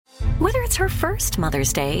Whether it's her first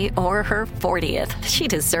Mother's Day or her 40th, she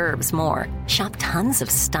deserves more. Shop tons of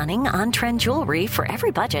stunning on-trend jewelry for every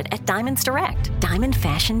budget at Diamonds Direct. Diamond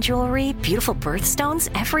fashion jewelry, beautiful birthstones,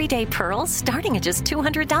 everyday pearls starting at just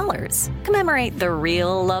 $200. Commemorate the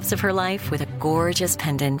real loves of her life with a gorgeous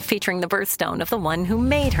pendant featuring the birthstone of the one who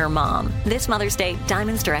made her mom. This Mother's Day,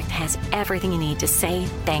 Diamonds Direct has everything you need to say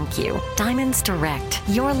thank you. Diamonds Direct.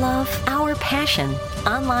 Your love, our passion.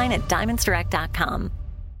 Online at diamondsdirect.com.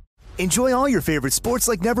 Enjoy all your favorite sports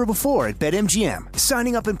like never before at BetMGM.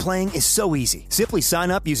 Signing up and playing is so easy. Simply sign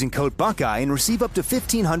up using code Buckeye and receive up to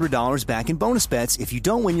 $1,500 back in bonus bets if you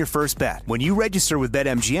don't win your first bet. When you register with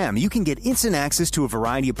BetMGM, you can get instant access to a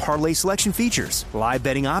variety of parlay selection features, live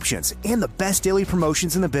betting options, and the best daily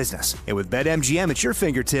promotions in the business. And with BetMGM at your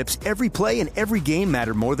fingertips, every play and every game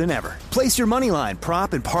matter more than ever. Place your moneyline,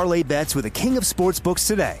 prop, and parlay bets with the king of sportsbooks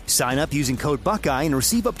today. Sign up using code Buckeye and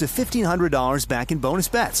receive up to $1,500 back in bonus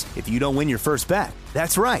bets if you don't win your first bet.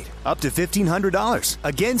 That's right, up to $1,500.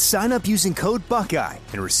 Again, sign up using code Buckeye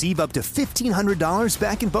and receive up to $1,500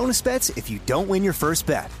 back in bonus bets if you don't win your first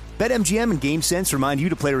bet. BetMGM and GameSense remind you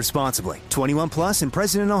to play responsibly. 21 plus and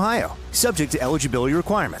present in Ohio. Subject to eligibility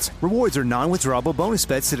requirements. Rewards are non-withdrawable bonus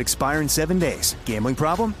bets that expire in 7 days. Gambling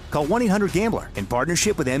problem? Call 1-800-GAMBLER in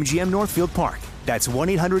partnership with MGM Northfield Park. That's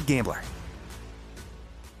 1-800-GAMBLER.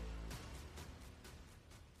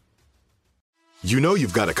 You know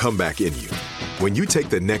you've got a comeback in you. When you take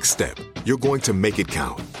the next step, you're going to make it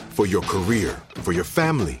count. For your career, for your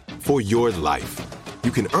family, for your life. You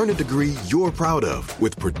can earn a degree you're proud of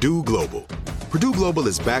with Purdue Global. Purdue Global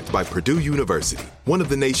is backed by Purdue University, one of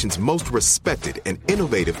the nation's most respected and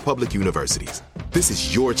innovative public universities. This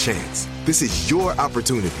is your chance. This is your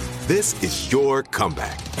opportunity. This is your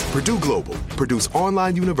comeback. Purdue Global, Purdue's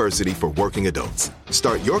online university for working adults.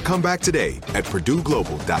 Start your comeback today at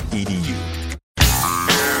purdueglobal.edu.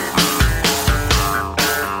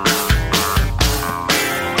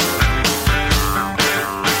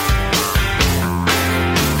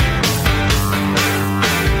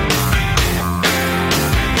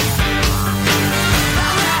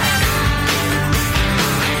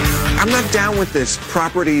 I'm not down with this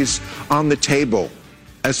properties on the table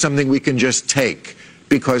as something we can just take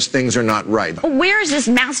because things are not right. Where is this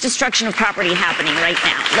mass destruction of property happening right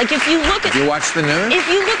now? Like if you look at... You watch the news? If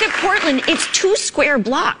you look at Portland, it's 2 square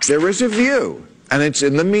blocks. There is a view, and it's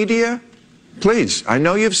in the media. Please, I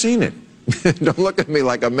know you've seen it. Don't look at me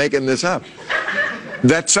like I'm making this up.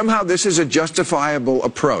 That somehow this is a justifiable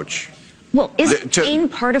approach. Well, is pain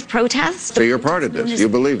part of protest? So you're part of this. You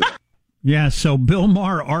believe it. Yeah, so Bill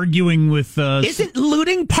Maher arguing with... Isn't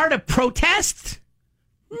looting part of protest?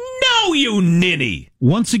 No, you ninny!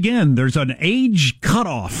 Once again, there's an age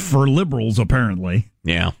cutoff for liberals, apparently.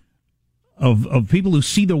 Yeah. Of people who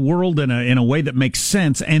see the world in a way that makes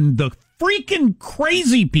sense, and the freaking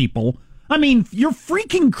crazy people... I mean, you're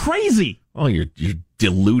freaking crazy! Oh, you're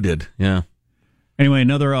deluded, yeah. Anyway,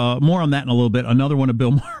 more on that in a little bit. Another one of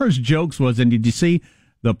Bill Maher's jokes was, and did you see...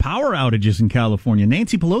 the power outages in California?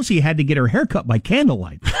 Nancy Pelosi had to get her hair cut by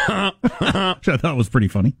candlelight. Which I thought was pretty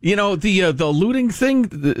funny. You know, the looting thing,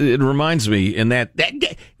 it reminds me in that,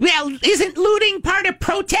 well, isn't looting part of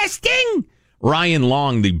protesting? Ryan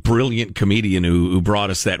Long, the brilliant comedian who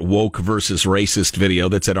brought us that woke versus racist video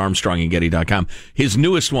that's at ArmstrongandGetty.com. His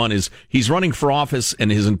newest one is he's running for office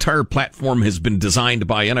and his entire platform has been designed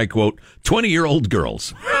by, and I quote, 20-year-old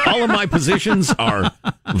girls. All of my positions are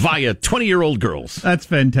via 20-year-old girls. That's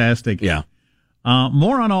fantastic. Yeah.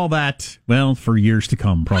 More on all that, well, for years to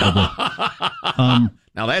come, probably.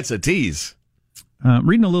 Now that's a tease.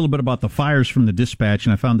 Reading a little bit about the fires from the Dispatch,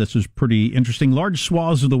 and I found this was pretty interesting. Large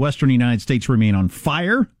swaths of the western United States remain on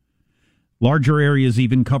fire. Larger areas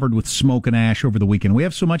even covered with smoke and ash over the weekend. We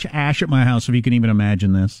have so much ash at my house, if you can even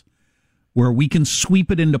imagine this, where we can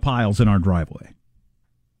sweep it into piles in our driveway.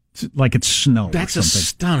 It's like it's snow. That's or something.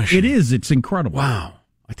 astonishing. It is. It's incredible. Wow.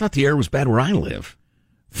 I thought the air was bad where I live.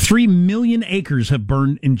 3 million acres have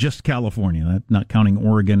burned in just California, not counting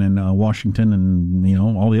Oregon and Washington and,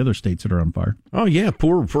 all the other states that are on fire. Oh, yeah.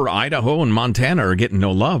 Poor Idaho and Montana are getting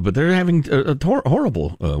no love, but they're having a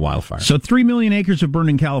horrible wildfire. So 3 million acres have burned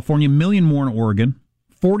in California, 1 million more in Oregon.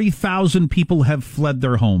 40,000 people have fled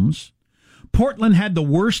their homes. Portland had the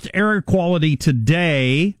worst air quality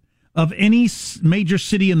today of any major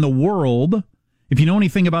city in the world. If you know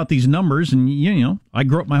anything about these numbers, and I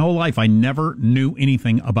grew up my whole life, I never knew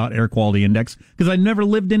anything about air quality index because I never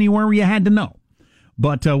lived anywhere where you had to know.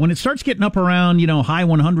 But when it starts getting up around, high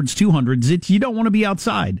 100s, 200s, you don't want to be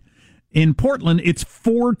outside. In Portland, it's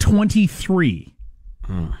 423.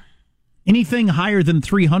 Anything higher than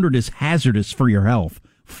 300 is hazardous for your health.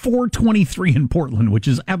 423 in Portland, which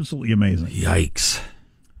is absolutely amazing. Yikes.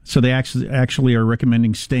 So they actually are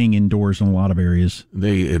recommending staying indoors in a lot of areas.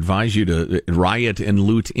 They advise you to riot and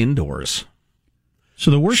loot indoors. So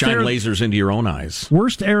the worst Shine air, lasers into your own eyes.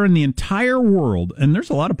 Worst air in the entire world, and there's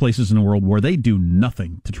a lot of places in the world where they do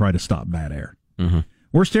nothing to try to stop bad air. Mm-hmm.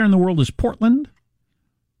 Worst air in the world is Portland.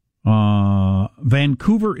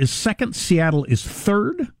 Vancouver is second. Seattle is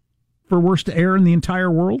third for worst air in the entire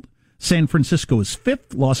world. San Francisco is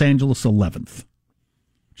fifth. Los Angeles 11th,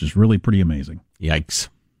 which is really pretty amazing. Yikes.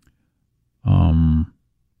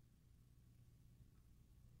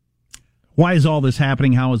 Why is all this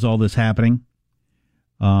happening? How is all this happening?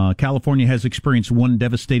 California has experienced one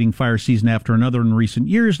devastating fire season after another in recent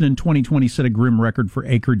years, and in 2020 set a grim record for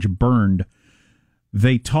acreage burned.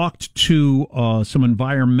 They talked to some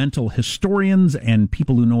environmental historians and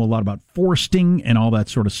people who know a lot about foresting and all that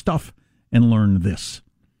sort of stuff, and learned this.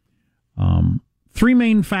 3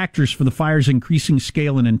 main factors for the fire's increasing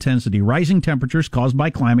scale and intensity. Rising temperatures caused by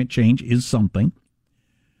climate change is something.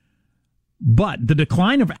 But the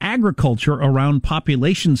decline of agriculture around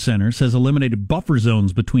population centers has eliminated buffer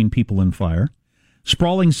zones between people and fire.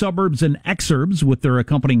 Sprawling suburbs and exurbs with their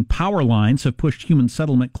accompanying power lines have pushed human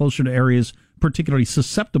settlement closer to areas particularly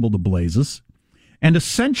susceptible to blazes. And a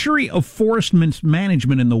century of forest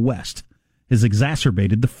mismanagement in the West has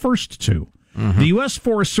exacerbated the first two. Mm-hmm. The U.S.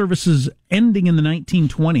 Forest Service's ending in the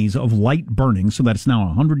 1920s of light burning, so that it's now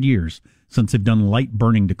 100 years since they've done light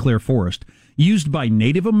burning to clear forest, used by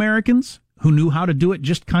Native Americans who knew how to do it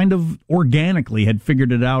just kind of organically, had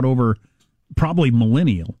figured it out over probably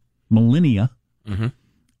millennia,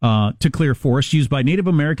 to clear forests, used by Native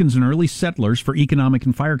Americans and early settlers for economic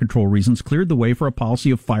and fire control reasons, cleared the way for a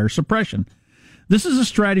policy of fire suppression. This is a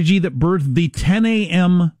strategy that birthed the 10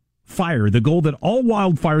 a.m. fire, the goal that all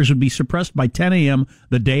wildfires would be suppressed by 10 a.m.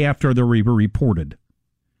 the day after they were reported.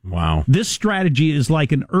 Wow. This strategy is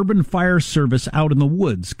like an urban fire service out in the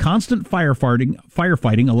woods. Constant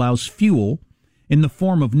firefighting allows fuel in the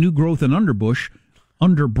form of new growth and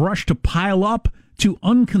underbrush to pile up to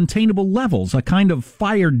uncontainable levels, a kind of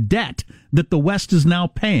fire debt that the West is now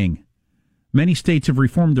paying. Many states have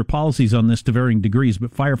reformed their policies on this to varying degrees, but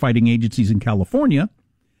firefighting agencies in California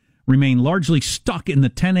remain largely stuck in the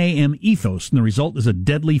 10 a.m. ethos, and the result is a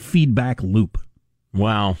deadly feedback loop.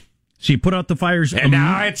 Wow. So you put out the fires. And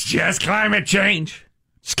now it's just climate change.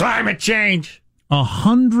 It's climate change.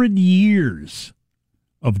 100 years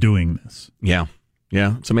of doing this. Yeah.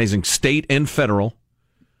 Yeah. It's amazing. State and federal.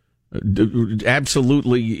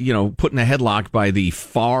 Absolutely, put in a headlock by the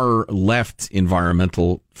far left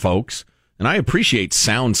environmental folks. And I appreciate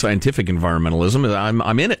sound scientific environmentalism.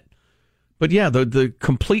 I'm in it. But yeah, the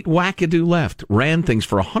complete wackadoo left ran things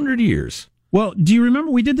for 100 years. Well, do you remember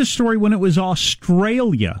we did this story when it was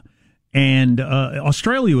Australia? And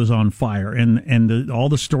Australia was on fire, and all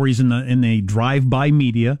the stories in the drive-by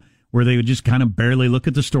media where they would just kind of barely look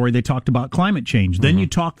at the story. They talked about climate change. Mm-hmm. Then you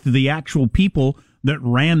talk to the actual people that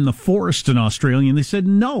ran the forest in Australia, and they said,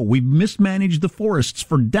 no, we've mismanaged the forests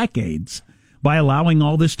for decades by allowing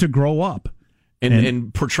all this to grow up.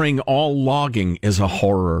 And portraying all logging as a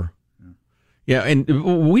horror. Yeah,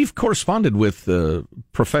 and we've corresponded with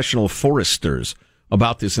professional foresters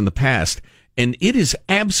about this in the past. And it is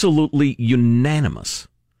absolutely unanimous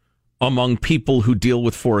among people who deal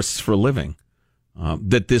with forests for a living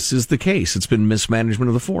that this is the case. It's been mismanagement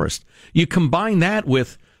of the forest. You combine that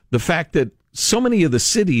with the fact that so many of the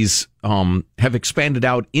cities have expanded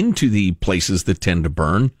out into the places that tend to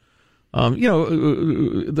burn.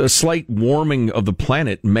 The slight warming of the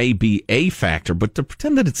planet may be a factor, but to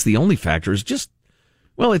pretend that it's the only factor is just,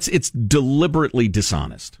 it's deliberately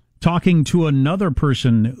dishonest. Talking to another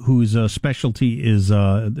person whose specialty is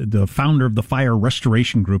the founder of the Fire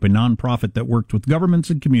Restoration Group, a nonprofit that worked with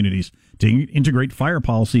governments and communities to integrate fire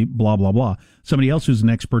policy, blah, blah, blah. Somebody else who's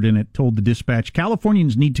an expert in it told the Dispatch,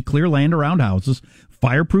 Californians need to clear land around houses,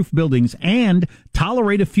 fireproof buildings, and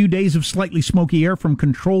tolerate a few days of slightly smoky air from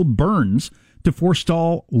controlled burns to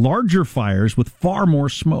forestall larger fires with far more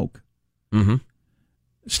smoke. Mm-hmm.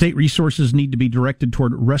 State resources need to be directed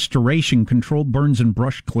toward restoration, controlled burns, and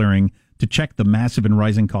brush clearing to check the massive and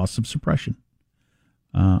rising costs of suppression.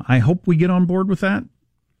 I hope we get on board with that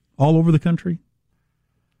all over the country,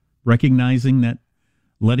 recognizing that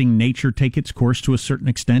letting nature take its course to a certain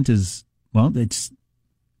extent is,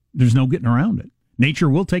 there's no getting around it. Nature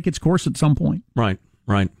will take its course at some point. Right.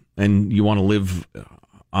 And you want to live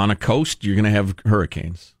on a coast, you're going to have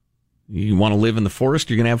hurricanes. You want to live in the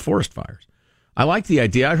forest, you're going to have forest fires. I like the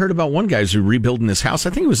idea. I heard about one guy who's rebuilding this house. I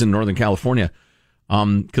think it was in Northern California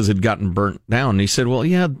because it had gotten burnt down. And he said,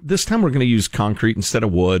 this time we're going to use concrete instead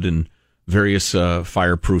of wood. And various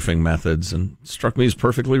fireproofing methods, and struck me as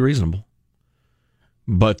perfectly reasonable.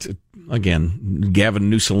 But again, Gavin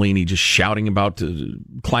Mussolini just shouting about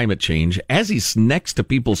climate change as he's next to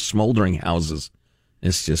people's smoldering houses.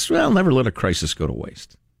 It's just, well, never let a crisis go to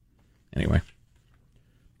waste. Anyway,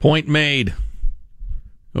 point made.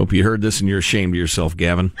 Hope you heard this and you're ashamed of yourself,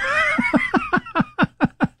 Gavin.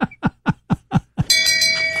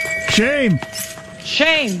 Shame.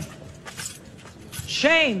 Shame.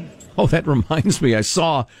 Shame. Oh, that reminds me. I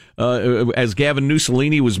saw, as Gavin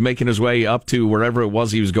Mussolini was making his way up to wherever it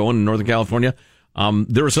was he was going in Northern California,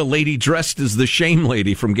 there was a lady dressed as the Shame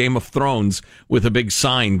Lady from Game of Thrones with a big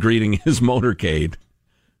sign greeting his motorcade.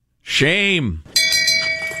 Shame.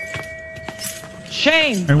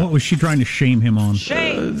 Shame. And what was she trying to shame him on?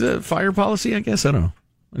 Shame. The fire policy, I guess? I don't know.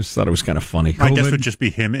 I just thought it was kind of funny. I guess it would just be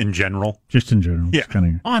him in general. Just in general. Yeah.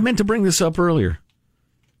 Oh, I meant to bring this up earlier.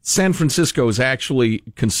 San Francisco is actually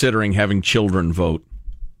considering having children vote.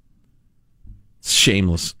 It's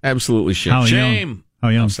shameless. Absolutely shameless. Shame. How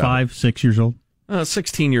young? 5, 6 years old?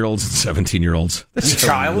 16-year-olds and 17-year-olds. That's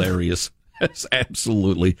hilarious. That's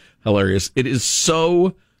absolutely hilarious. It is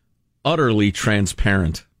so utterly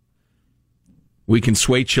transparent. We can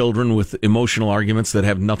sway children with emotional arguments that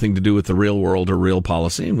have nothing to do with the real world or real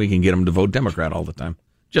policy, and we can get them to vote Democrat all the time.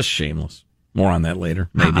 Just shameless. More on that later,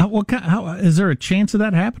 maybe. Is there a chance of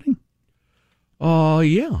that happening?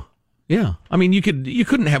 Yeah. I mean, you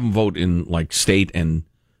couldn't have them vote in like state and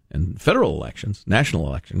federal elections, national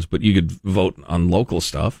elections, but you could vote on local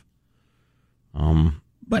stuff.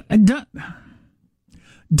 But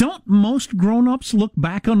don't most grown-ups look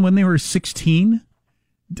back on when they were 16?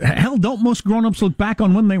 Hell, don't most grown-ups look back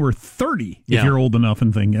on when they were 30, if you're old enough,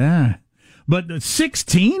 and think, But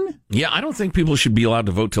 16? Yeah, I don't think people should be allowed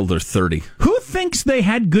to vote till they're 30. Who thinks they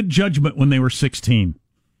had good judgment when they were 16?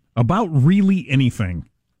 About really anything?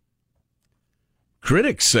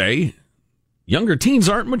 Critics say younger teens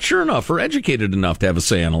aren't mature enough or educated enough to have a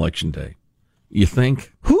say on Election Day. You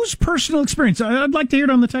think? Whose personal experience? I'd like to hear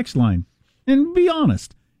it on the text line. And be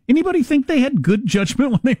honest. Anybody think they had good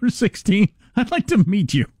judgment when they were 16? I'd like to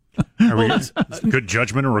meet you. Is good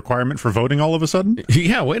judgment a requirement for voting all of a sudden?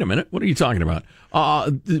 Yeah, wait a minute. What are you talking about?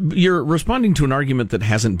 You're responding to an argument that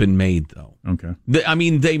hasn't been made, though. Okay. I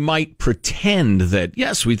mean, they might pretend that,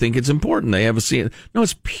 yes, we think it's important. They have a say. No,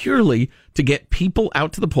 it's purely to get people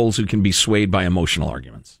out to the polls who can be swayed by emotional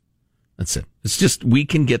arguments. That's it. It's just we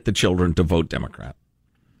can get the children to vote Democrat.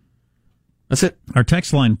 That's it. Our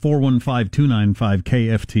text line,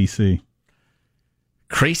 415-295-KFTC.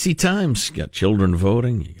 Crazy times. You got children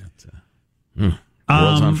voting. You got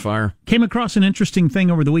world's on fire. Came across an interesting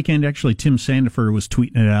thing over the weekend. Actually, Tim Sandifer was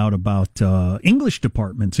tweeting it out about English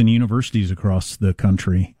departments in universities across the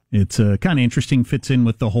country. It's kind of interesting. Fits in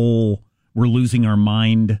with the whole we're losing our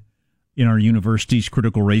mind in our universities,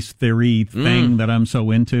 critical race theory thing that I'm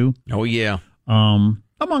so into. Oh, yeah. Among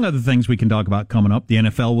other things we can talk about coming up. The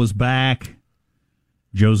NFL was back.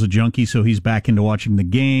 Joe's a junkie, so he's back into watching the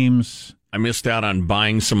games. I missed out on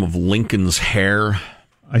buying some of Lincoln's hair.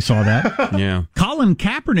 I saw that. Yeah. Colin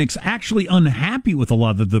Kaepernick's actually unhappy with a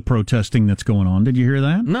lot of the protesting that's going on. Did you hear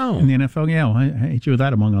that? No. In the NFL? Yeah, I hate you with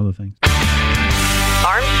that, among other things.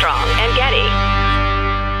 Armstrong and Getty.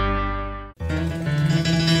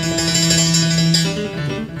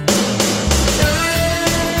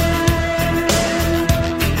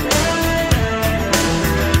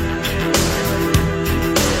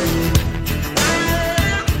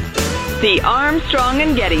 The Armstrong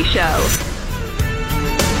and Getty Show.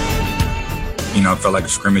 You know, it felt like a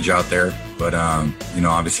scrimmage out there, but,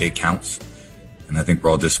 obviously it counts. And I think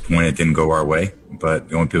we're all disappointed it didn't go our way. But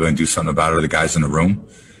the only people that can do something about it are the guys in the room.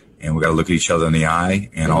 And we got to look at each other in the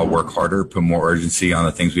eye and all work harder, put more urgency on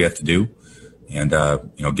the things we have to do. And,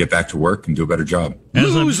 get back to work and do a better job.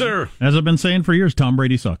 Loser! As I've been saying for years, Tom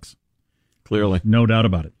Brady sucks. Clearly. No doubt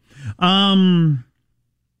about it.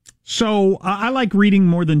 So I like reading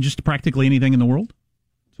more than just practically anything in the world.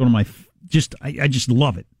 It's one of my, I just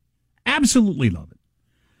love it. Absolutely love it.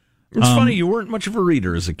 It's funny, you weren't much of a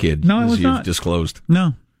reader as a kid. No, I was as you've not. disclosed.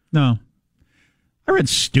 No. I read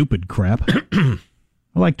stupid crap. I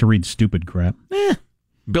like to read stupid crap.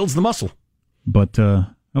 Builds the muscle. But I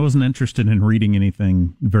wasn't interested in reading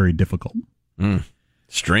anything very difficult.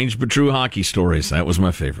 Strange but true hockey stories. That was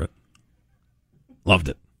my favorite. Loved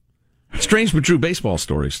it. Strange but true baseball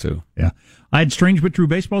stories, too. Yeah. I had strange but true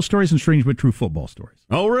baseball stories and strange but true football stories.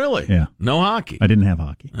 Oh, really? Yeah. No hockey? I didn't have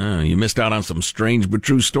hockey. You missed out on some strange but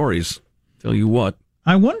true stories. Tell you what.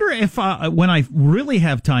 I wonder if when I really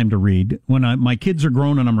have time to read, when my kids are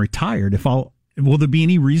grown and I'm retired, if I'll will there be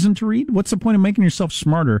any reason to read? What's the point of making yourself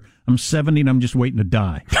smarter? I'm 70 and I'm just waiting to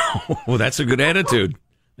die. Well, that's a good attitude.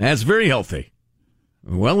 That's very healthy.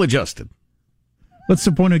 Well adjusted. What's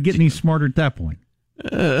the point of getting any smarter at that point?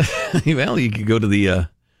 Well, you could go to the,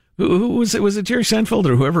 who was it? Was it Jerry Seinfeld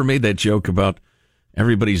or whoever made that joke about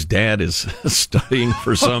everybody's dad is studying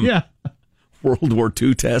for some World War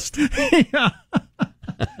II test?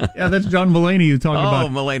 Yeah, that's John Mulaney who talked about. Oh,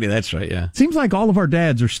 Mulaney, that's right, yeah. Seems like all of our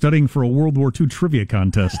dads are studying for a World War II trivia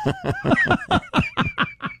contest.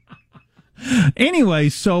 Anyway,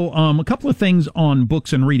 so a couple of things on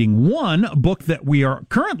books and reading. One, a book that we are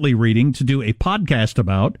currently reading to do a podcast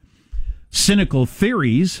about, Cynical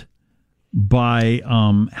Theories by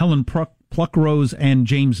Helen Pluckrose and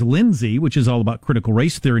James Lindsay, which is all about critical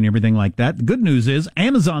race theory and everything like that. The good news is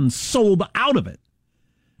Amazon sold out of it.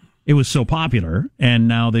 It was so popular, and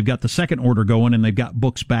now they've got the second order going, and they've got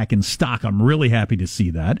books back in stock. I'm really happy to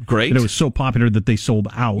see that. Great. That it was so popular that they sold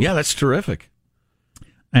out. Yeah, that's terrific.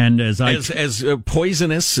 And as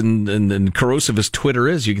poisonous and corrosive as Twitter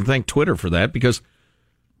is, you can thank Twitter for that, because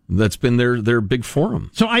that's been their big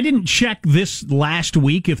forum. So I didn't check this last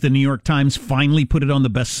week if the New York Times finally put it on the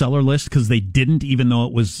bestseller list, because they didn't, even though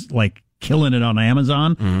it was like killing it on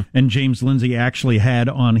Amazon. Mm-hmm. And James Lindsay actually had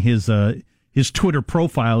on his Twitter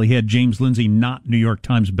profile, he had James Lindsay, not New York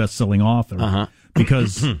Times bestselling author,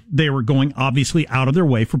 because they were going obviously out of their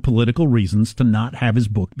way for political reasons to not have his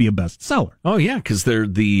book be a bestseller. Oh yeah, because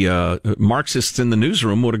the Marxists in the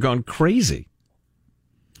newsroom would have gone crazy.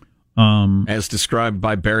 As described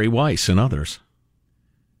by Barry Weiss and others.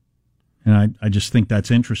 And I just think that's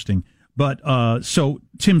interesting. But so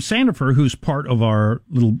Tim Sandifer, who's part of our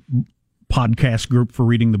little podcast group for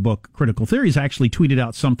reading the book Critical Theories, actually tweeted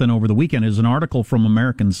out something over the weekend. It was an article from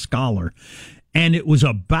American Scholar, and it was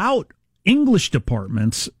about English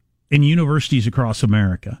departments in universities across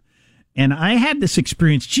America. And I had this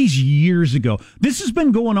experience, years ago. This has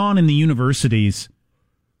been going on in the universities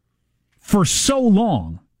for so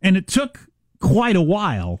long. And it took quite a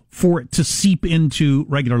while for it to seep into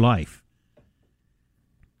regular life.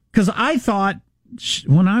 Because I thought,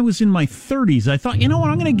 when I was in my 30s, I thought, you know what,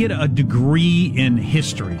 I'm going to get a degree in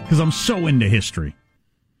history, because I'm so into history.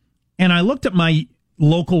 And I looked at my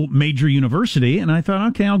local major university, and I thought,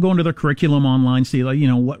 okay, I'll go into their curriculum online, see, like, you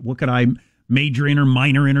know, what could I major in or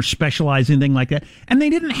minor in or specialize in, anything like that. And they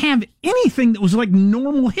didn't have anything that was like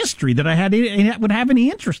normal history that I would have any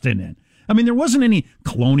interest in it. I mean, there wasn't any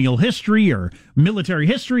colonial history or military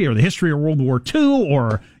history or the history of World War II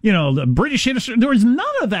or, you know, the British history. There was none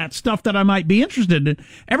of that stuff that I might be interested in.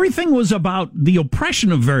 Everything was about the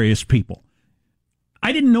oppression of various people.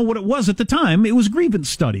 I didn't know what it was at the time. It was grievance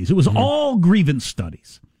studies. It was all grievance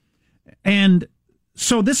studies. And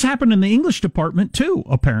so this happened in the English department, too,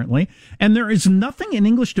 apparently. And there is nothing in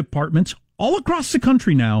English departments all across the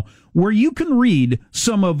country now where you can read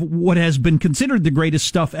some of what has been considered the greatest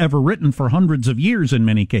stuff ever written for hundreds of years in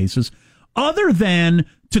many cases, other than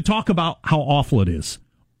to talk about how awful it is.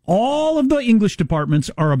 All of the English departments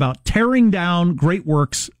are about tearing down great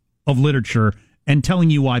works of literature and telling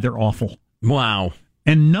you why they're awful. Wow.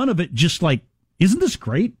 And none of it just like, isn't this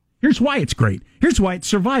great? Here's why it's great. Here's why it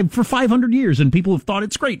survived for 500 years and people have thought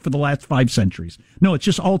it's great for the last 5 centuries. No, it's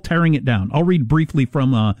just all tearing it down. I'll read briefly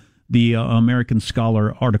from the American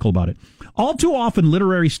Scholar article about it. All too often,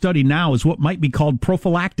 literary study now is what might be called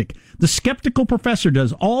prophylactic. The skeptical professor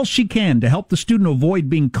does all she can to help the student avoid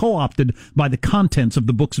being co-opted by the contents of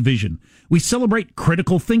the book's vision. We celebrate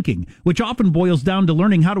critical thinking, which often boils down to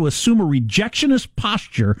learning how to assume a rejectionist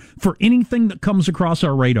posture for anything that comes across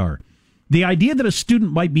our radar. The idea that a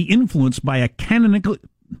student might be influenced by a canonical,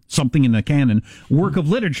 something in the canon, work of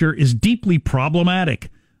literature is deeply problematic.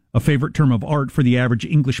 A favorite term of art for the average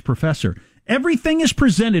English professor. Everything is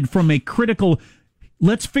presented from a critical,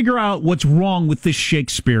 let's figure out what's wrong with this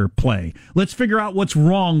Shakespeare play. Let's figure out what's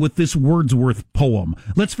wrong with this Wordsworth poem.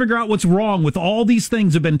 Let's figure out what's wrong with all these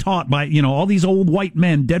things have been taught by, you know, all these old white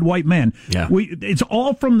men, dead white men. Yeah. It's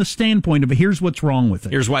all from the standpoint of here's what's wrong with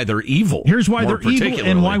it. Here's why they're evil. Here's why they're evil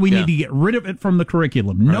and why we need to get rid of it from the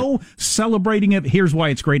curriculum. Right. No celebrating it. Here's why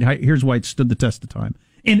it's great. Here's why it stood the test of time.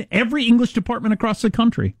 In every English department across the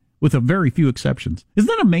country, with a very few exceptions. Isn't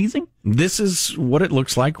that amazing? This is what it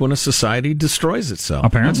looks like when a society destroys itself.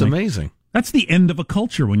 Apparently. That's amazing. That's the end of a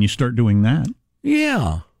culture when you start doing that.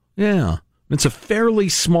 Yeah. It's a fairly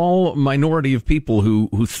small minority of people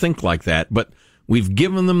who think like that, but we've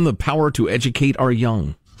given them the power to educate our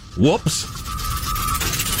young. Whoops.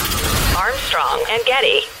 Armstrong and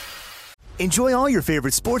Getty. Enjoy all your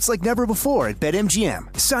favorite sports like never before at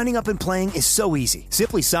BetMGM. Signing up and playing is so easy.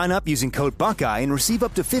 Simply sign up using code Buckeye and receive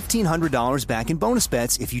up to $1,500 back in bonus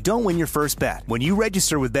bets if you don't win your first bet. When you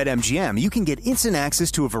register with BetMGM, you can get instant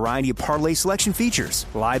access to a variety of parlay selection features,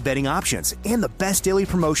 live betting options, and the best daily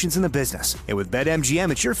promotions in the business. And with BetMGM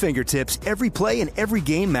at your fingertips, every play and every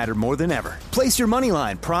game matter more than ever. Place your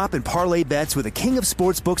moneyline, prop, and parlay bets with the king of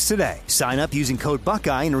sportsbooks today. Sign up using code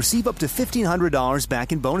Buckeye and receive up to $1,500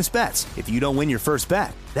 back in bonus bets if you don't win your first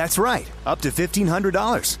bet. That's right, up to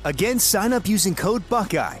 $1,500. Again, sign up using code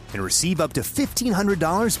Buckeye and receive up to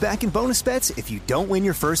 $1,500 back in bonus bets if you don't win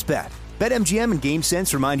your first bet. BetMGM and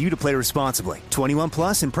GameSense remind you to play responsibly. 21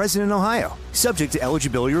 plus and present in Ohio. Subject to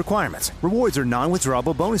eligibility requirements. Rewards are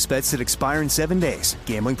non-withdrawable bonus bets that expire in 7 days.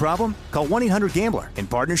 Gambling problem? Call 1-800-GAMBLER in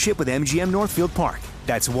partnership with MGM Northfield Park.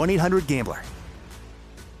 That's 1-800-GAMBLER.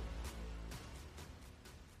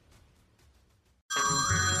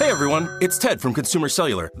 Hey everyone, it's Ted from Consumer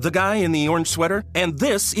Cellular, the guy in the orange sweater, and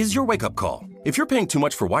this is your wake-up call. If you're paying too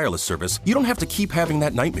much for wireless service, you don't have to keep having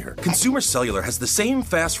that nightmare. Consumer Cellular has the same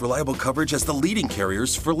fast, reliable coverage as the leading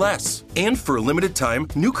carriers for less. And for a limited time,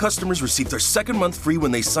 new customers receive their second month free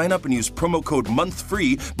when they sign up and use promo code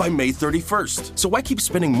MONTHFREE by May 31st. So why keep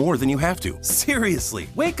spending more than you have to? Seriously,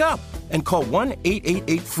 wake up and call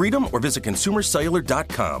 1-888-FREEDOM or visit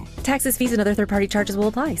consumercellular.com. Taxes, fees, and other third-party charges will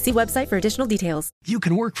apply. See website for additional details. You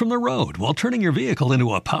can work from the road while turning your vehicle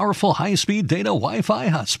into a powerful high-speed data Wi-Fi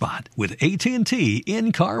hotspot with AT&T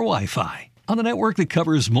in-car Wi-Fi. On a network that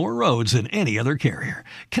covers more roads than any other carrier.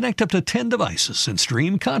 Connect up to 10 devices and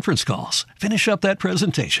stream conference calls. Finish up that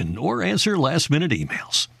presentation or answer last-minute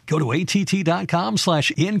emails. Go to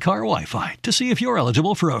att.com/in-car Wi-Fi to see if you're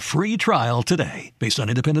eligible for a free trial today. Based on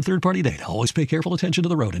independent third-party data, always pay careful attention to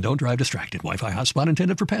the road and don't drive distracted. Wi-Fi hotspot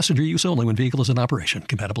intended for passenger use only when vehicle is in operation.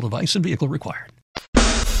 Compatible device and vehicle required.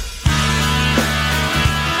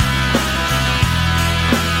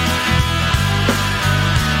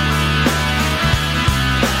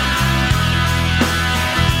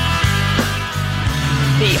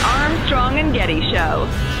 The Armstrong and Getty Show.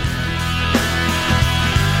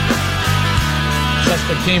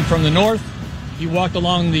 Suspect came from the north. He walked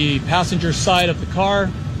along the passenger side of the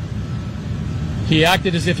car. He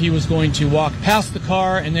acted as if he was going to walk past the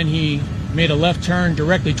car, and then he made a left turn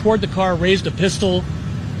directly toward the car, raised a pistol,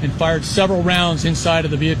 and fired several rounds inside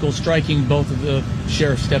of the vehicle, striking both of the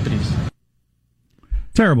sheriff's deputies.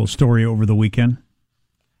 Terrible story over the weekend.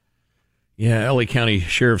 Yeah, LA County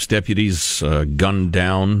Sheriff's deputies gunned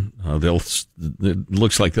down. It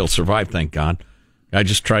looks like they'll survive, thank God. I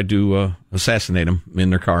just tried to assassinate them in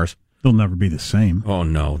their cars. They'll never be the same. Oh,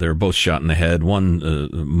 no. They were both shot in the head. One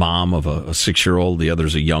mom of a 6-year-old. The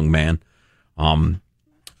other's a young man. And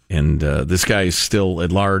this guy is still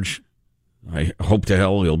at large. I hope to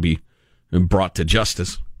hell he'll be brought to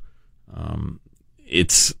justice.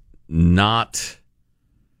 It's not...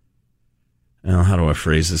 How do I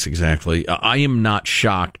phrase this exactly? I am not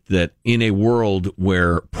shocked that in a world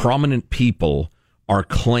where prominent people are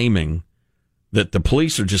claiming that the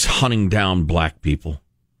police are just hunting down black people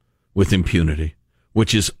with impunity,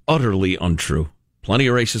 which is utterly untrue. Plenty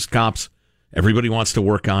of racist cops. Everybody wants to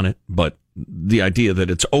work on it, but the idea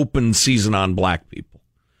that it's open season on black people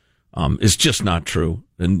is just not true.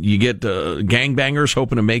 And you get gangbangers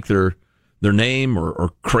hoping to make their name,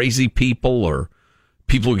 or crazy people, or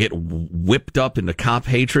people who get whipped up into cop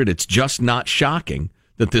hatred. It's just not shocking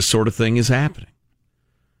that this sort of thing is happening.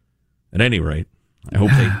 At any rate, I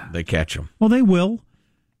hope they catch them. Well, they will.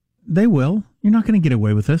 They will. You're not going to get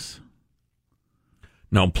away with this.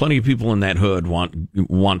 No, plenty of people in that hood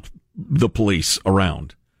want the police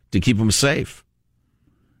around to keep them safe.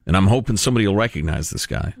 And I'm hoping somebody will recognize this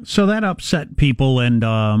guy. So that upset people, and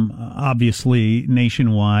obviously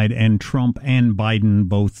nationwide, and Trump and Biden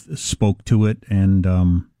both spoke to it, and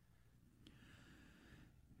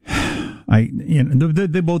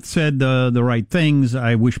they both said the right things.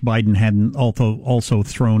 I wish Biden hadn't also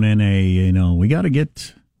thrown in we got to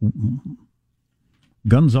get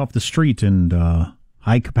guns off the street, and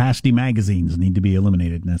high capacity magazines need to be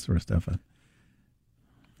eliminated, and that sort of stuff.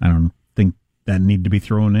 I don't think that need to be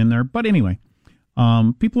thrown in there. But anyway,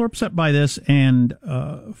 people are upset by this, and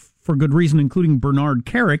for good reason, including Bernard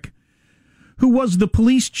Kerik, who was the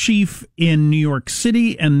police chief in New York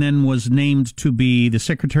City and then was named to be the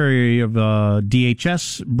secretary of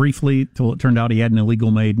DHS briefly, till it turned out he had an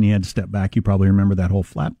illegal maid and he had to step back. You probably remember that whole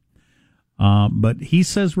flap. But he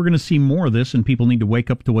says we're going to see more of this, and people need to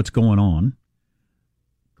wake up to what's going on.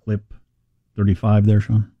 Clip 35 there,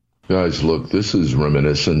 Sean. Guys, look, this is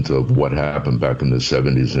reminiscent of what happened back in the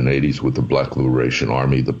 70s and 80s with the Black Liberation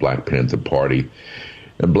Army, the Black Panther Party.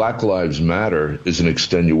 And Black Lives Matter is an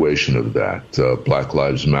extenuation of that. Black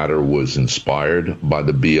Lives Matter was inspired by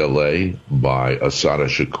the BLA, by Assata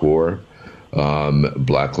Shakur.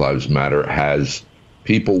 Black Lives Matter has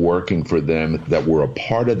people working for them that were a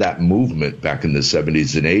part of that movement back in the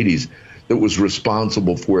 70s and 80s that was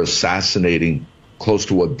responsible for assassinating close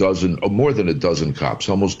to a dozen, or more than a dozen cops,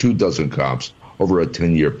 almost 24 cops over a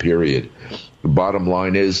 10-year period. The bottom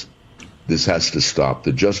line is, this has to stop.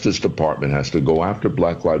 The Justice Department has to go after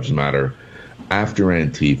Black Lives Matter, after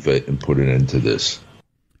Antifa, and put an end to this.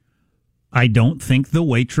 I don't think the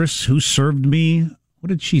waitress who served me, what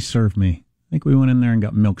did she serve me? I think we went in there and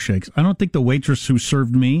got milkshakes. I don't think the waitress who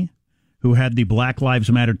served me, who had the Black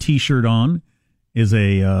Lives Matter T-shirt on, is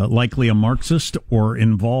likely a Marxist or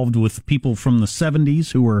involved with people from the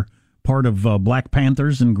 70s who were part of Black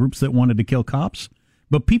Panthers and groups that wanted to kill cops.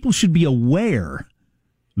 But people should be aware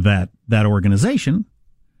that that organization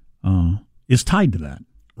is tied to that.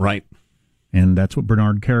 Right. And that's what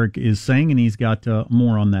Bernard Kerik is saying, and he's got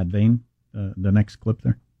more on that vein. The next clip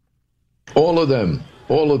there. All of them,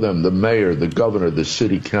 the mayor, the governor, the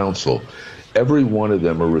city council, every one of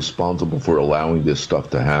them are responsible for allowing this stuff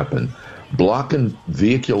to happen. Blocking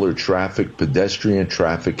vehicular traffic, pedestrian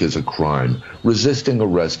traffic is a crime. Resisting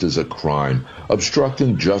arrest is a crime.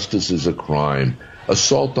 Obstructing justice is a crime.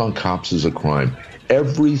 Assault on cops is a crime.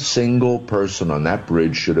 Every single person on that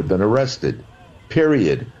bridge should have been arrested.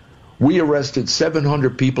 Period. We arrested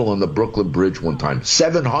 700 people on the Brooklyn Bridge one time.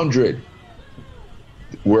 700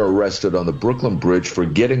 were arrested on the Brooklyn Bridge for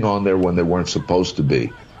getting on there when they weren't supposed to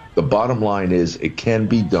be. The bottom line is it can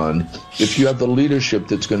be done if you have the leadership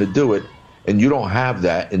that's going to do it, and you don't have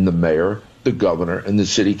that in the mayor, the governor, and the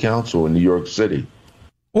city council in New York City.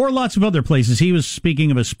 Or lots of other places. He was speaking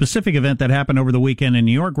of a specific event that happened over the weekend in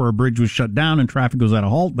New York where a bridge was shut down and traffic was at a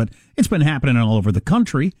halt, but it's been happening all over the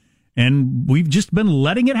country, and we've just been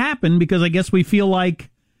letting it happen because I guess we feel like,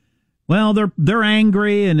 well, they're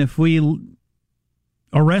angry, and if we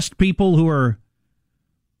arrest people who are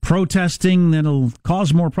protesting, that'll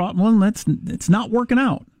cause more problems. Well, it's not working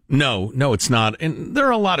out. No, it's not. And there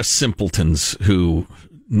are a lot of simpletons who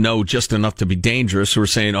know just enough to be dangerous who are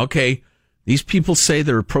saying, okay, these people say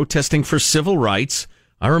they're protesting for civil rights.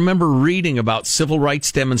 I remember reading about civil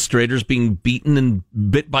rights demonstrators being beaten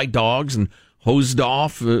and bit by dogs and hosed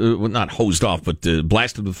off, not hosed off, but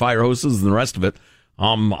blasted with fire hoses and the rest of it.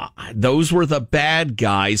 Those were the bad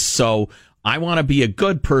guys, so I want to be a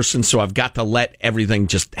good person, so I've got to let everything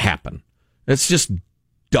just happen. It's just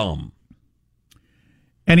dumb.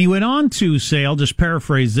 And he went on to say, I'll just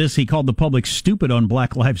paraphrase this, he called the public stupid on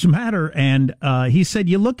Black Lives Matter, and he said,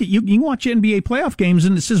 you can watch NBA playoff games,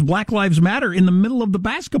 and it says Black Lives Matter in the middle of the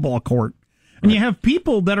basketball court. And you have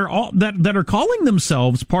people that are calling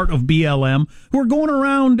themselves part of BLM who are going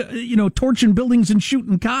around, torching buildings and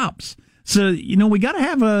shooting cops. So, we got to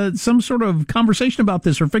have some sort of conversation about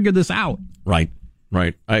this or figure this out. Right.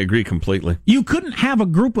 I agree completely. You couldn't have a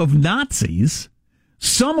group of Nazis,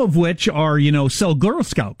 some of which are, sell Girl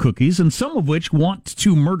Scout cookies, and some of which want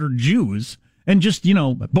to murder Jews, and just,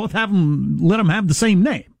 both have them, let them have the same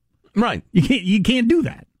name. Right. You can't do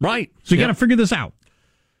that. Right. So you got to figure this out.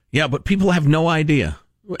 Yeah, but people have no idea.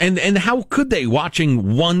 And how could they,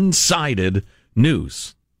 watching one-sided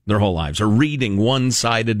news their whole lives, or reading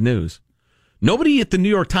one-sided news? Nobody at the New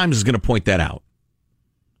York Times is going to point that out.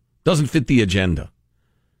 Doesn't fit the agenda.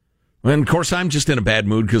 And, of course, I'm just in a bad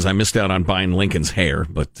mood because I missed out on buying Lincoln's hair,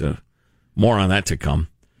 but more on that to come.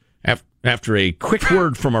 After a quick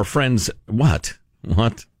word from our friends... What?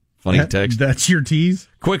 Funny text. That's your tease?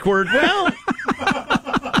 Quick word? Well...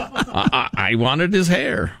 I wanted his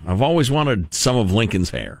hair. I've always wanted some of Lincoln's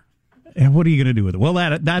hair. And what are you going to do with it? Well,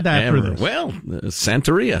 that after this. Well,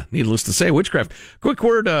 Santeria, needless to say, witchcraft. Quick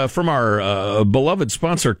word from our beloved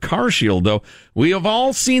sponsor, CarShield, though. We have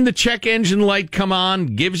all seen the check engine light come on,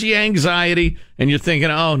 gives you anxiety, and you're thinking,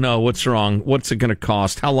 oh, no, what's wrong? What's it going to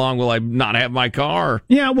cost? How long will I not have my car?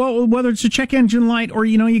 Yeah, well, whether it's a check engine light or,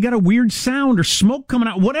 you got a weird sound or smoke coming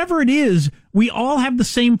out, whatever it is, we all have the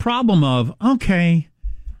same problem of, okay,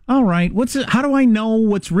 all right, how do I know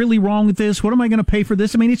what's really wrong with this? What am I going to pay for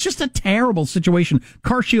this? I mean, it's just a terrible situation.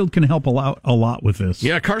 CarShield can help a lot with this.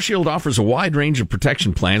 Yeah, CarShield offers a wide range of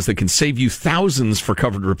protection plans that can save you thousands for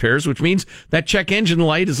covered repairs, which means that check engine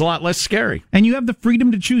light is a lot less scary. And you have the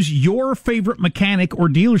freedom to choose your favorite mechanic or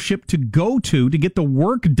dealership to go to get the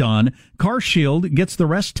work done. CarShield gets the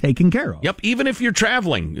rest taken care of. Yep, even if you're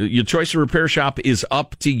traveling, your choice of repair shop is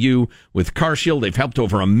up to you with CarShield. They've helped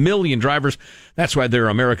over 1 million drivers. That's why they're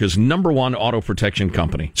America's #1 auto protection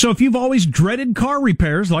company. So if you've always dreaded car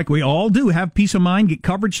repairs, like we all do, have peace of mind, get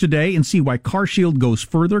coverage today, and see why CarShield goes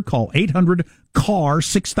further. Call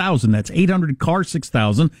 800-CAR-6000. That's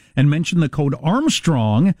 800-CAR-6000. And mention the code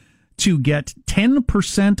Armstrong to get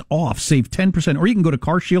 10% off. Save 10%. Or you can go to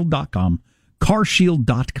carshield.com.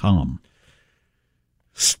 Carshield.com.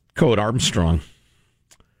 Code Armstrong.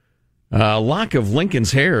 Lock of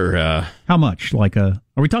Lincoln's hair. How much? Are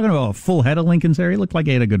we talking about a full head of Lincoln's hair? He looked like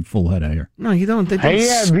he had a good full head of hair. No, you don't. He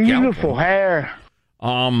had beautiful hair.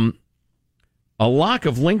 A lock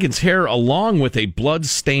of Lincoln's hair, along with a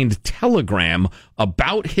blood-stained telegram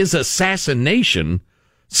about his assassination,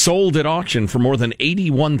 sold at auction for more than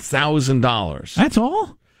 $81,000. That's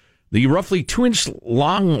all? The roughly 2-inch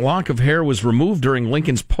long lock of hair was removed during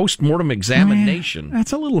Lincoln's post-mortem examination.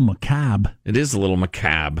 That's a little macabre. It is a little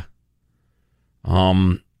macabre.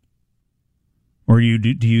 Or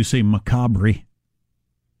do you say macabre?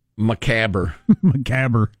 Macabre.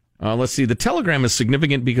 Macabre. Let's see. The telegram is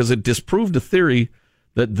significant because it disproved a theory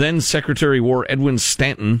that then Secretary of War Edwin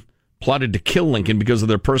Stanton plotted to kill Lincoln because of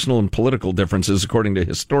their personal and political differences, according to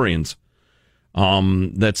historians.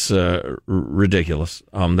 That's ridiculous.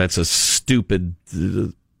 That's a stupid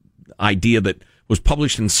idea that was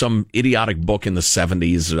published in some idiotic book in the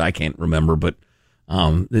 70s. I can't remember, but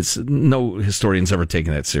it's no historian's ever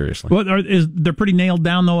taken that seriously. Well, they're pretty nailed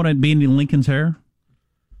down, though, on it being in Lincoln's hair?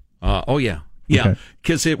 Oh, yeah. Yeah,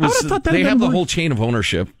 because it was. They have the whole chain of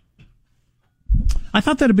ownership. I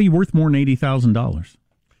thought that'd be worth more than $80,000.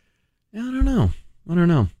 Yeah, I don't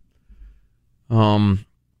know. Of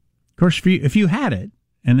course, if you had it,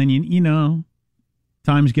 and then you know,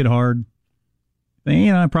 times get hard,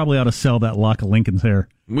 then I probably ought to sell that lock of Lincoln's hair.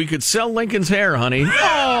 We could sell Lincoln's hair, honey.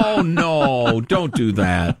 Oh no! Don't do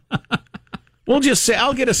that. We'll just say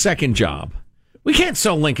I'll get a second job. We can't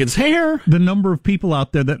sell Lincoln's hair. The number of people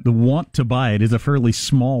out there that want to buy it is a fairly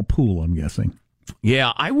small pool, I'm guessing.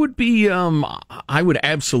 Yeah, I would be. I would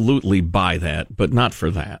absolutely buy that, but not for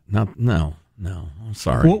that. No. I'm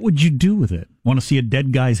sorry. What would you do with it? Want to see a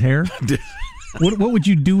dead guy's hair? What would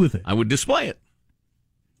you do with it? I would display it.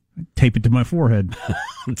 Tape it to my forehead.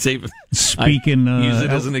 Tape it. Use it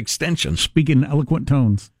as an extension. Speak in eloquent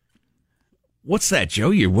tones. What's that, Joe?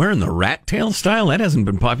 You're wearing the rat tail style? That hasn't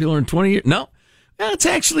been popular in 20 years. No. It's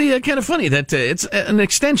actually kind of funny that it's an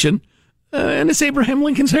extension, and it's Abraham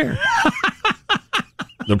Lincoln's hair.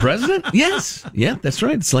 The president? Yes. Yeah, that's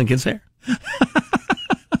right. It's Lincoln's hair.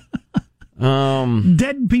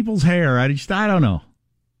 Dead people's hair. I don't know.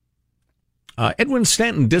 Edwin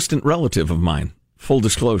Stanton, distant relative of mine. Full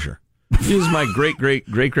disclosure. He was my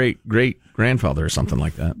great-great-great-great-grandfather or something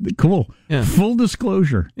like that. Cool. Yeah. Full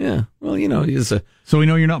disclosure. Yeah. Well, he's a... So we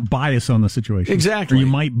know you're not biased on the situation. Exactly. Or you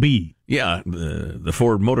might be. Yeah. The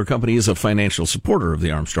Ford Motor Company is a financial supporter of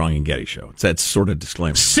the Armstrong and Getty Show. It's that sort of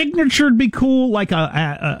disclaimer. Signature would be cool, like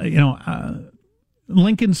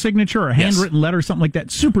Lincoln's signature or a handwritten letter, something like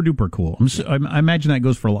that. Super duper cool. I imagine that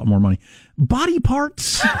goes for a lot more money. Body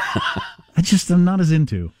parts, I'm not as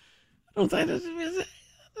into. I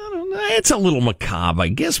don't know. It's a little macabre, I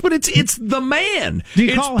guess, but it's the man.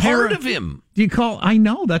 It's part of him. I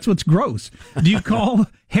know, that's what's gross. Do you call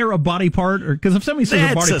hair a body part? Or because if somebody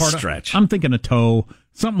says a body part, stretch. I'm thinking a toe,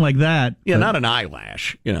 something like that. Yeah, not an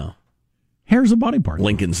eyelash, Hair's a body part.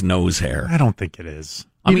 Lincoln's nose hair. I don't think it is.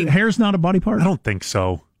 I mean, hair's not a body part? I don't think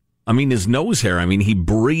so. I mean, his nose hair, he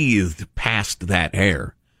breathed past that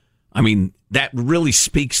hair. That really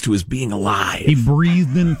speaks to his being alive. He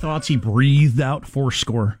breathed in thoughts. He breathed out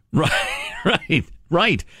fourscore. Right.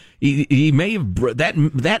 He may have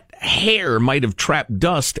that hair might have trapped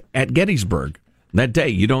dust at Gettysburg that day.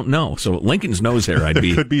 You don't know. So Lincoln's nose hair,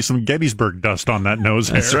 there could be some Gettysburg dust on that nose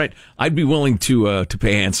hair. That's right. I'd be willing to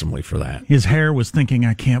pay handsomely for that. His hair was thinking,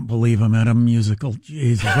 I can't believe I'm at a musical.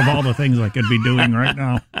 Jesus, of all the things I could be doing right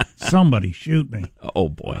now, somebody shoot me. Oh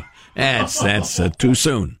boy, that's too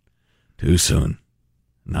soon. Too soon.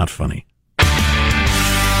 Not funny.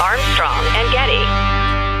 Armstrong and Getty.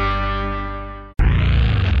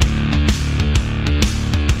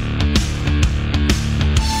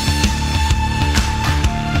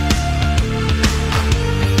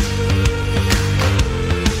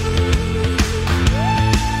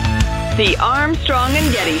 The Armstrong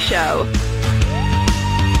and Getty Show.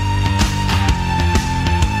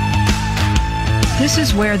 This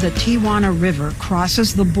is where the Tijuana River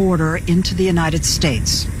crosses the border into the United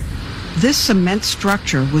States. This cement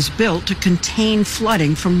structure was built to contain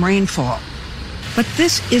flooding from rainfall. But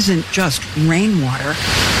this isn't just rainwater.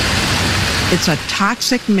 It's a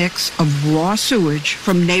toxic mix of raw sewage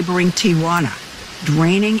from neighboring Tijuana,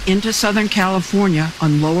 draining into Southern California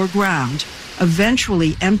on lower ground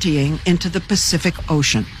eventually emptying into the Pacific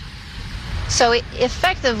Ocean. So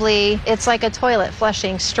effectively, it's like a toilet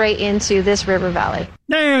flushing straight into this river valley.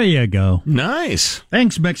 There you go. Nice.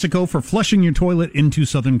 Thanks, Mexico, for flushing your toilet into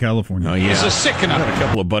Southern California. Oh, yeah. I've got a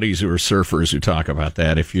couple of buddies who are surfers who talk about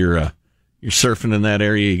that. If you're surfing in that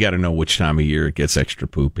area, you got to know which time of year it gets extra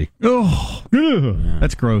poopy. Oh,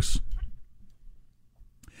 that's gross.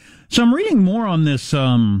 So I'm reading more on this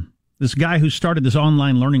this guy who started this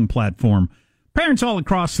online learning platform. Parents all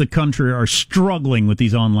across the country are struggling with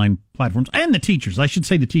these online platforms, and the teachers. I should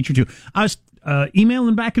say the teacher, too. I was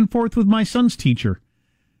emailing back and forth with my son's teacher.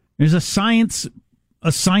 There's a science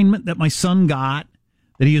assignment that my son got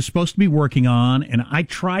that he was supposed to be working on, and I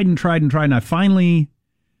tried, and I finally,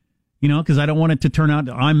 because I don't want it to turn out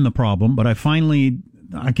I'm the problem, but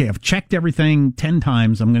I've checked everything 10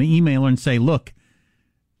 times. I'm going to email her and say, look,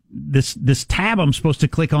 this tab I'm supposed to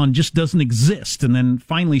click on just doesn't exist. And then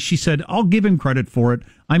finally she said, I'll give him credit for it.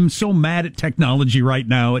 I'm so mad at technology right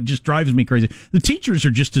now. It just drives me crazy. The teachers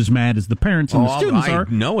are just as mad as the parents and the students are.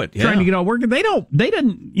 I know it. Yeah. Trying to get all working. They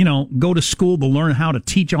didn't, go to school to learn how to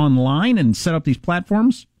teach online and set up these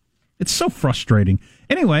platforms. It's so frustrating.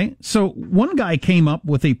 Anyway, so one guy came up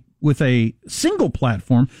with a single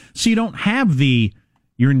platform. So you don't have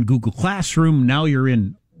you're in Google Classroom. Now you're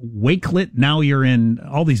in Wakelet, now you're in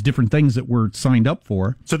all these different things that we're signed up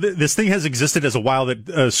for. So this thing has existed as a while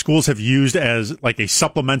that schools have used as like a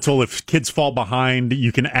supplemental. If kids fall behind,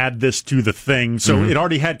 you can add this to the thing. So it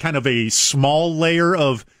already had kind of a small layer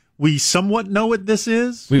of, we somewhat know what this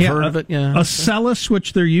is. We've heard of it, yeah. Acellus,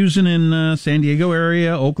 which they're using in San Diego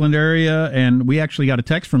area, Oakland area, and we actually got a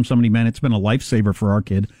text from somebody, man, it's been a lifesaver for our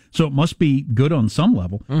kid. So it must be good on some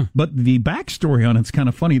level. But the backstory on it's kind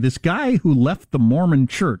of funny. This guy who left the Mormon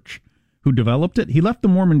church, who developed it, he left the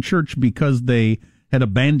Mormon church because they had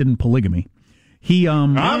abandoned polygamy.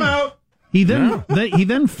 I'm out. He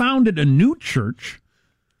then founded a new church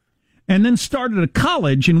and then started a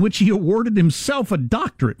college in which he awarded himself a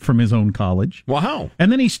doctorate from his own college. Wow.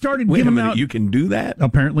 And then he started giving out... You can do that?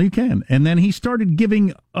 Apparently you can. And then he started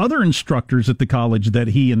giving other instructors at the college that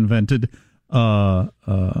he invented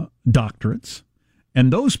doctorates.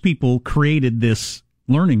 And those people created this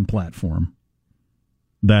learning platform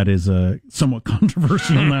that is somewhat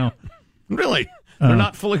controversial now. Really? They're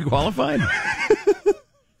not fully qualified?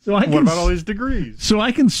 What about all these degrees? So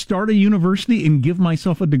I can start a university and give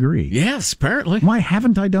myself a degree. Yes, apparently. Why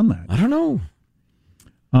haven't I done that? I don't know.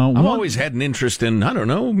 I've always had an interest in,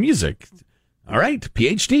 music. All right,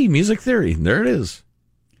 PhD, music theory. There it is.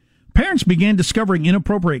 Parents began discovering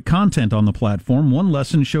inappropriate content on the platform. One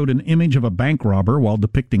lesson showed an image of a bank robber while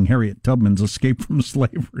depicting Harriet Tubman's escape from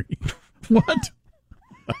slavery. What?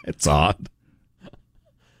 It's odd.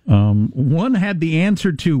 One had the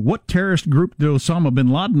answer to what terrorist group did Osama bin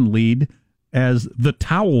Laden lead as the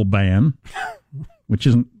Towel Ban, which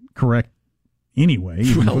isn't correct anyway,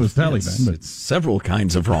 even though it's Taliban. But it's several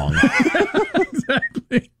kinds of wrong.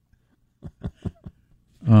 Exactly.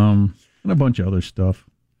 And a bunch of other stuff.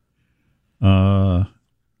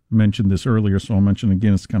 Mentioned this earlier, so I'll mention it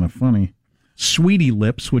again. It's kind of funny. Sweetie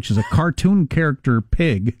Lips, which is a cartoon character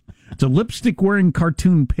pig. It's a lipstick-wearing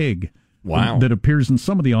cartoon pig. Wow. That appears in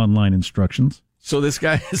some of the online instructions. So this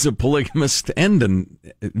guy is a polygamist and an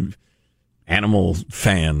animal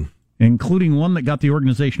fan. Including one that got the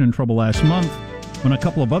organization in trouble last month. When a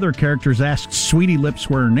couple of other characters asked Sweetie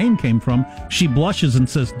Lips where her name came from, she blushes and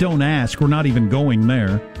says, don't ask, we're not even going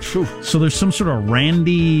there. Whew. So there's some sort of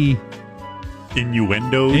randy...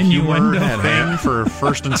 Innuendo humor thing for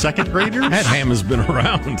first and second graders? That ham has been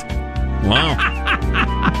around. Wow.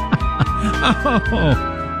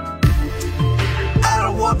 I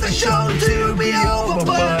don't want the show to be over,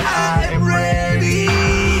 but I am ready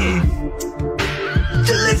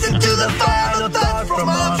to listen to the final thoughts from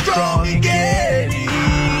Armstrong and Getty.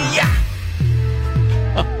 Yeah.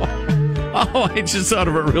 Oh, I just thought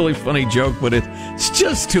of a really funny joke, but it's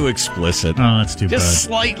just too explicit. Oh, it's too bad. Just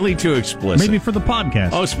slightly too explicit. Maybe for the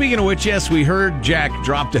podcast. Oh, speaking of which, yes, we heard Jack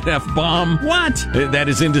dropped an F-bomb. What? That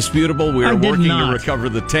is indisputable. We are working to recover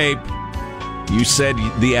the tape. You said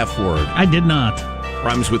the F word. I did not.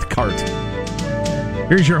 Rhymes with cart.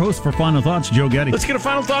 Here's your host for Final Thoughts, Joe Getty. Let's get a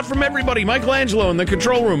final thought from everybody. Michelangelo in the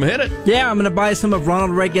control room. Hit it. Yeah, I'm going to buy some of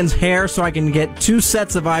Ronald Reagan's hair so I can get 2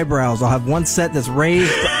 sets of eyebrows. I'll have one set that's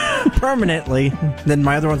raised permanently, then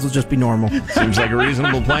my other ones will just be normal. Seems like a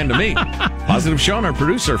reasonable plan to me. Positive Sean, our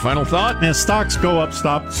producer. Final thought? As stocks go up,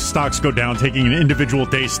 stocks go down. Taking an individual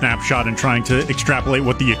day snapshot and trying to extrapolate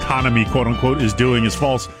what the economy, quote unquote, is doing is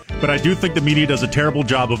false. But I do think the media does a terrible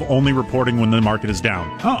job of only reporting when the market is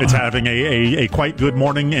down. It's having a quite good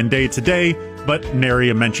morning and day today, but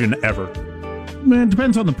nary a mention ever. it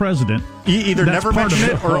depends on the president. Either That's never part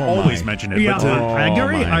mention of it or always mention it. Yeah, But,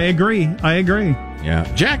 I agree. Yeah.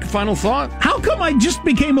 Jack, final thought? How come I just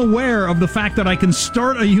became aware of the fact that I can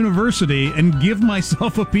start a university and give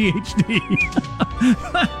myself a PhD?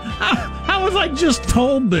 How was I just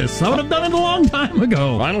told this? I would have done it a long time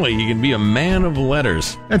ago. Finally, you can be a man of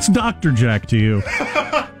letters. That's Dr. Jack to you.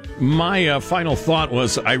 My final thought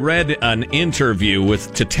was I read an interview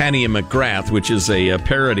with Titania McGrath, which is a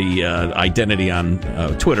parody identity on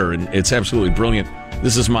Twitter, and it's absolutely brilliant.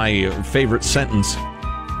 This is my favorite sentence.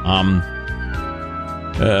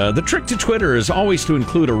 The trick to Twitter is always to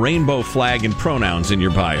include a rainbow flag and pronouns in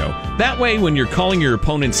your bio. That way, when you're calling your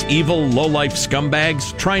opponents evil, low-life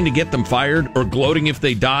scumbags, trying to get them fired, or gloating if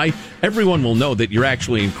they die, everyone will know that you're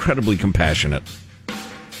actually incredibly compassionate.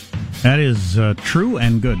 That is true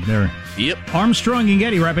and good there. Yep. Armstrong and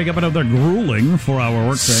Getty wrapping up another grueling 4-hour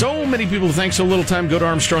workday. So many people, thanks so little time. Go to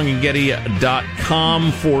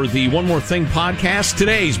ArmstrongandGetty.com for the One More Thing podcast.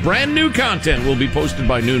 Today's brand new content will be posted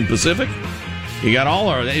by noon Pacific. You got all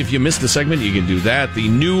our, if you missed a segment, you can do that. The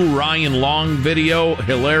new Ryan Long video,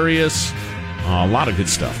 hilarious. A lot of good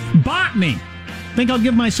stuff. Botany. Think I'll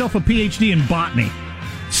give myself a PhD in botany.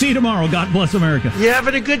 See you tomorrow. God bless America. You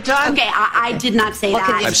having a good time? Okay, I did not say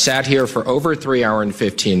that. I've sat here for over 3 hours and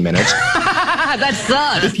 15 minutes. That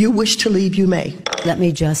sucks. If you wish to leave, you may. Let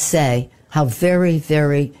me just say how very,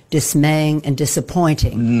 very dismaying and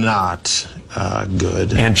disappointing. Not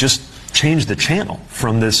good. And just change the channel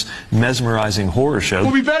from this mesmerizing horror show.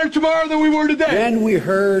 We'll be better tomorrow than we were today. Then we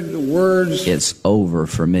heard the words, "It's over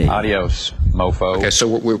for me." Adios, mofo. Okay, so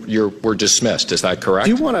we're dismissed. Is that correct?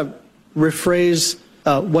 Do you want to rephrase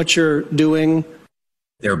what you're doing?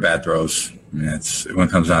 They were bad throws. I mean, when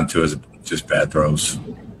it comes down to it, it's just bad throws.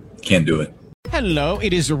 Can't do it. Hello,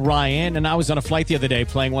 it is Ryan, and I was on a flight the other day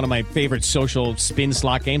playing one of my favorite social spin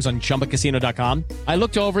slot games on ChumbaCasino.com. I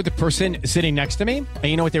looked over at the person sitting next to me, and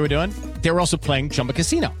you know what they were doing? They were also playing Chumba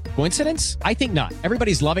Casino. Coincidence? I think not.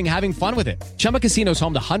 Everybody's loving having fun with it. Chumba Casino is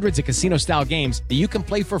home to hundreds of casino-style games that you can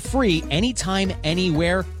play for free anytime,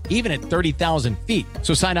 anywhere, even at 30,000 feet.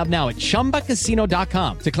 So sign up now at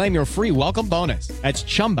ChumbaCasino.com to claim your free welcome bonus. That's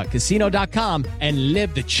ChumbaCasino.com and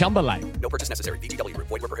live the Chumba life. No purchase necessary. VGW.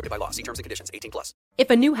 Void where prohibited by law. See terms and conditions. 18+. If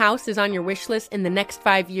a new house is on your wish list in the next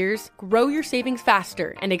 5 years, grow your savings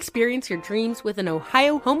faster and experience your dreams with an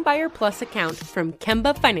Ohio Homebuyer Plus account from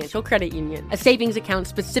Kemba Financial Credit Union. A savings account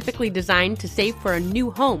specifically designed to save for a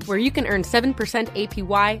new home where you can earn 7%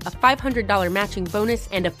 APY, a $500 matching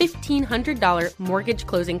bonus, and a $1,500 mortgage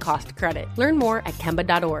closing cost credit. Learn more at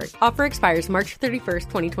Kemba.org. Offer expires March 31st,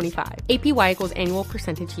 2025. APY equals annual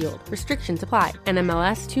percentage yield. Restrictions apply.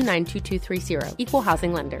 NMLS 292230. Equal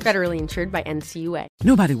housing lender. Federally insured by NCUA.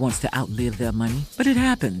 Nobody wants to outlive their money, but it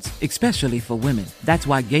happens, especially for women. That's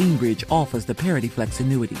why Gainbridge offers the Parity Flex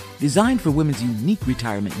annuity, designed for women's unique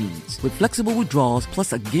retirement needs, with flexible withdrawals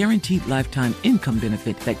plus a guaranteed lifetime income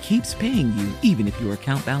benefit that keeps paying you even if your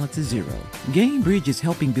account balance is zero. Gainbridge is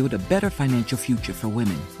helping build a better financial future for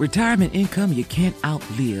women. Retirement income you can't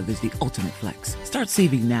outlive is the ultimate flex. Start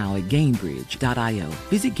saving now at Gainbridge.io.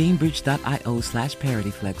 Visit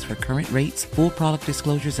Gainbridge.io/ParityFlex for current rates, full product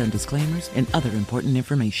disclosures and disclaimers, and other important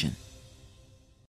information.